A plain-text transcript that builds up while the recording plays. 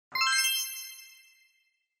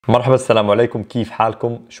مرحبا السلام عليكم كيف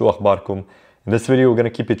حالكم شو أخباركم. In this video we're going to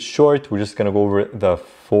keep it short. We're just going to go over the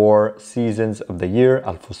 4 seasons of the year,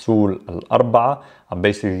 الفصول الأربعة. I'm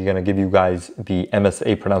basically going to give you guys the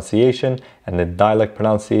MSA pronunciation and the dialect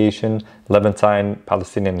pronunciation, Levantine,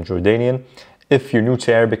 Palestinian and Jordanian. If you're new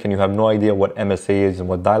to Arabic and you have no idea what MSA is and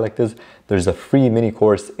what dialect is, there's a free mini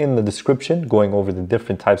course in the description going over the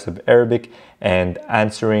different types of Arabic and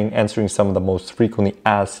answering some of the most frequently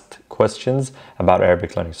asked questions about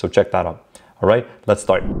Arabic learning. So check that out. All right, let's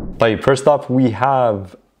start. First off, we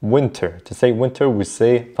have winter. To say winter, we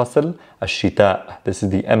say فصل الشتاء. This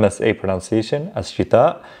is the MSA pronunciation,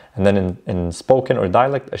 الشتاء. And then in spoken or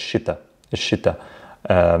dialect, الشتاء, الشتاء,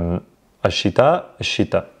 الشتاء,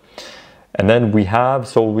 الشتاء. And then we have,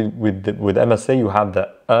 so with MSA, you have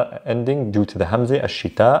the ending due to the hamza,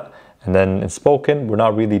 الشتاء. And then in spoken, we're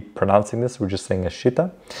not really pronouncing this, we're just saying الشتاء.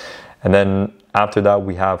 And then after that,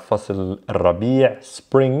 we have فصل الربيع,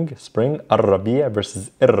 spring, الربيع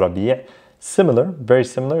versus الربيع. Similar, very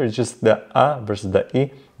similar, it's just the versus the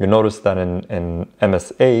I. You notice that in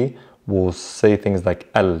MSA, we'll say things like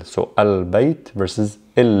al. So al-bayt versus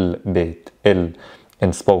il-bayt, il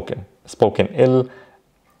in spoken. Spoken il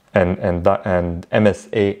and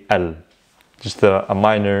MSA al. Just a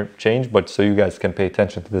minor change, but so you guys can pay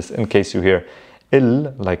attention to this in case you hear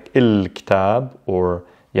il, like il-kitab, or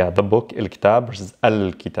the book, il-kitab versus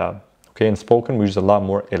al-kitab. Okay, in spoken, we use a lot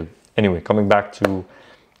more il. Anyway, coming back to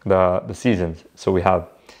the seasons. So we have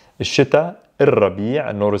الشتاء, الربيع,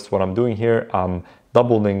 and notice what I'm doing here. I'm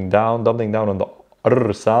doubling down on the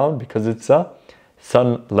r sound because it's a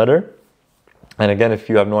sun letter. And again, if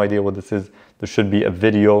you have no idea what this is, there should be a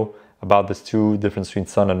video about this too, difference between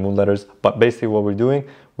sun and moon letters. But basically what we're doing,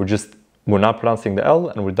 we're not pronouncing the L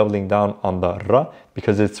and we're doubling down on the R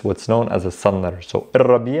because it's what's known as a sun letter. So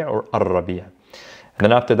الربيع or الربيع. And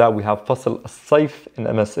then after that we have فصل الصيف in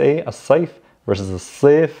MSA, الصيف versus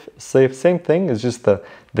الصيف. الصيف, same thing, it's just the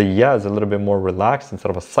ya is a little bit more relaxed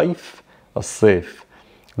instead of a صيف, الصيف.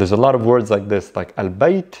 There's a lot of words like this, like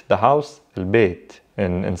البيت, the house, البيت.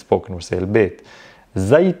 In spoken we say البيت.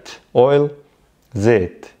 زيت, oil,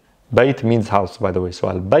 زيت. Bayt means house, by the way. So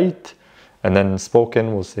al-bayt, and then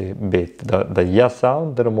spoken we'll say bayt. The ya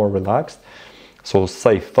sound, a little more relaxed. So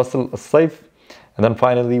sayf, fasl al-sayf. And then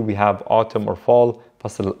finally we have autumn or fall,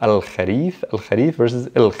 fasl al-kharif, al-kharif versus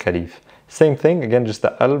il-kharif. Same thing, again, just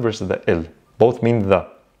the al versus the il. Both mean the,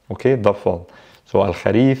 okay, the fall. So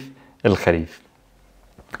al-kharif, il-kharif.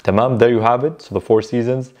 Tamam, there you have it. So the 4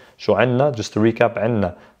 seasons. شو عنا, just to recap,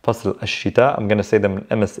 عنا فصل الشتاء. I'm going to say them in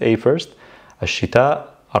MSA first. الشتاء,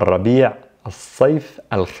 الربيع, الصيف,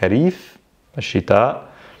 الخريف. الشتاء,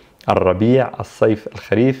 الربيع, الصيف,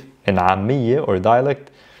 الخريف. In عامية or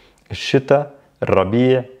dialect, الشتاء,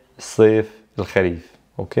 الربيع, الصيف, الخريف.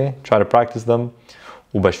 Okay, try to practice them.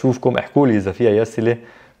 وبشوفكم, احكوا لي إذا فيها أسئلة.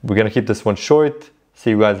 We're going to keep this one short.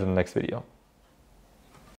 See you guys in the next video.